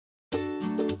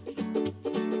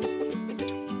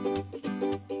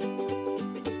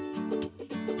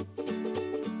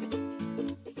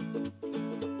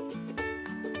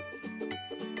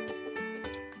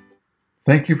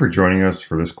Thank you for joining us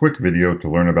for this quick video to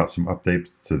learn about some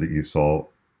updates to the ESOL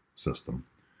system.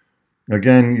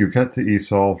 Again, you get to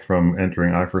ESOL from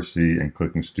entering I4C and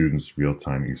clicking Students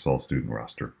Real-Time ESOL Student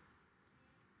Roster.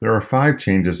 There are 5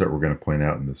 changes that we're going to point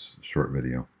out in this short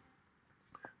video.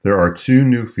 There are 2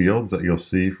 new fields that you'll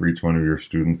see for each one of your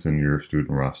students in your student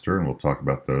roster, and we'll talk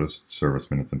about those: service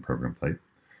minutes and program type.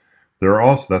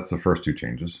 That's the first 2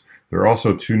 changes. There are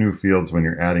also 2 new fields when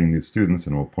you're adding new students,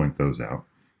 and we'll point those out.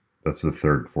 That's the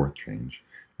third and fourth change.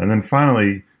 And then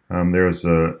finally, there's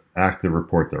an active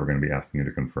report that we're going to be asking you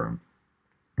to confirm.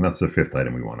 And that's the 5th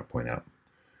item we want to point out.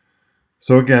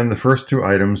 So again, the first 2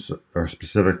 items are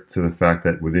specific to the fact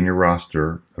that within your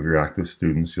roster of your active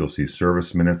students, you'll see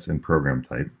service minutes and program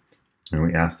type. And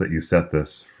we ask that you set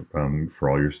this for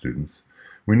all your students.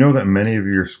 We know that many of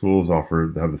your schools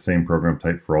have the same program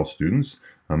type for all students.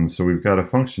 So we've got a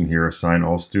function here, assign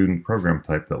all student program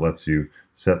type, that lets you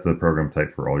set the program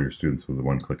type for all your students with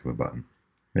one click of a button,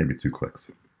 maybe 2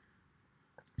 clicks.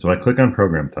 So I click on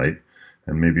program type,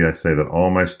 and maybe I say that all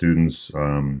my students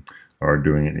are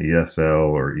doing an ESL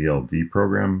or ELD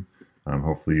program.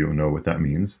 Hopefully you know what that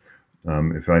means.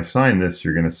 If I assign this,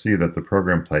 you're going to see that the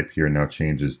program type here now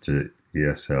changes to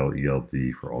ESL,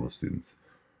 ELD for all the students.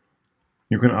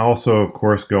 You can also, of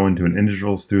course, go into an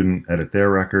individual student, edit their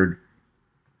record,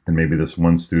 and maybe this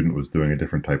one student was doing a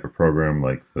different type of program,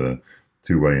 like the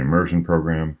 2-way immersion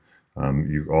program.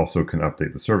 You also can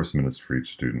update the service minutes for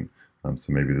each student.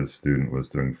 So maybe this student was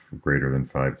doing greater than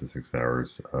 5 to 6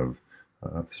 hours of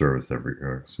service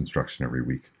instruction every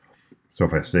week. So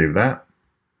if I save that,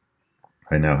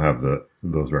 I now have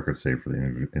those records saved for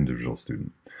the individual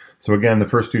student. So again, the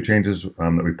first 2 changes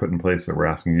that we put in place that we're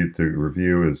asking you to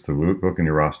review is to look in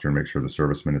your roster and make sure the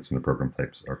service minutes and the program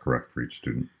types are correct for each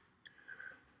student.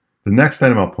 The next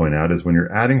item I'll point out is when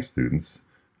you're adding students.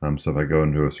 So if I go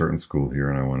into a certain school here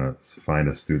and I want to find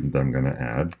a student that I'm going to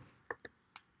add,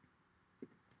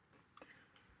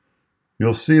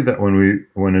 you'll see that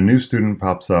when a new student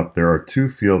pops up, there are 2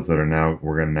 fields that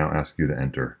we're going to now ask you to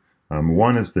enter.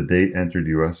 One is the date entered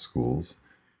U.S. schools.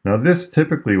 Now this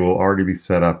typically will already be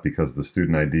set up because the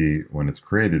student ID, when it's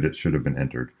created, it should have been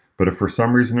entered. But if for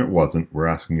some reason it wasn't, we're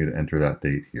asking you to enter that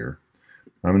date here.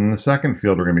 And then the second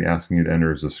field we're going to be asking you to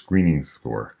enter is a screening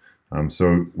score.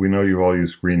 So we know you all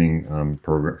use screening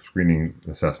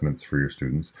assessments for your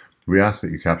students. We ask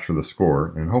that you capture the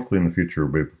score, and hopefully in the future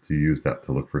we'll be able to use that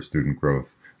to look for student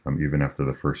growth even after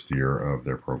the first year of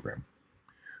their program.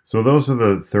 So those are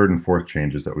the 3rd and 4th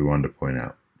changes that we wanted to point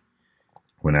out.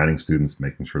 When adding students,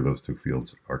 making sure those 2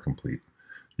 fields are complete.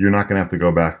 You're not going to have to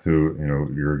go back to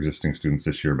your existing students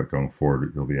this year, but going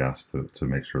forward you'll be asked to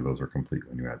make sure those are complete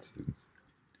when you add students.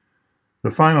 The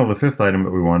 5th item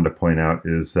that we wanted to point out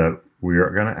is that we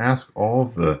are going to ask all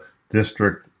the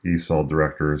district ESOL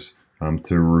directors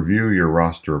to review your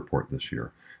roster report this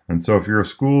year. And so if you're a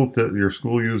school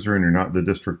user and you're not the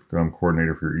district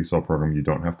coordinator for your ESOL program, you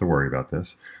don't have to worry about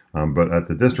this. But at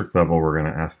the district level, we're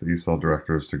going to ask the ESOL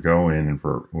directors to go in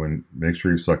and make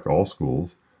sure you select all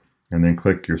schools, and then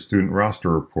click your student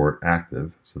roster report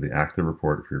active, so the active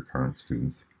report for your current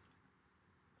students.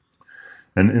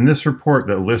 And in this report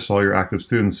that lists all your active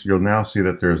students, you'll now see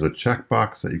that there's a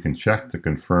checkbox that you can check to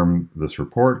confirm this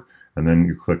report, and then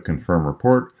you click Confirm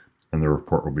Report, and the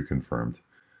report will be confirmed.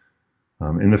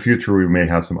 In the future, we may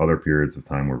have some other periods of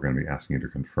time where we're going to be asking you to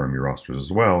confirm your rosters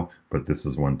as well, but this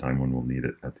is one time when we'll need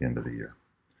it at the end of the year.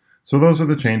 So those are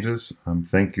the changes.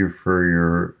 Thank you for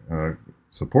your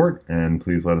support, and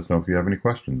please let us know if you have any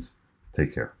questions.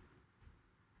 Take care.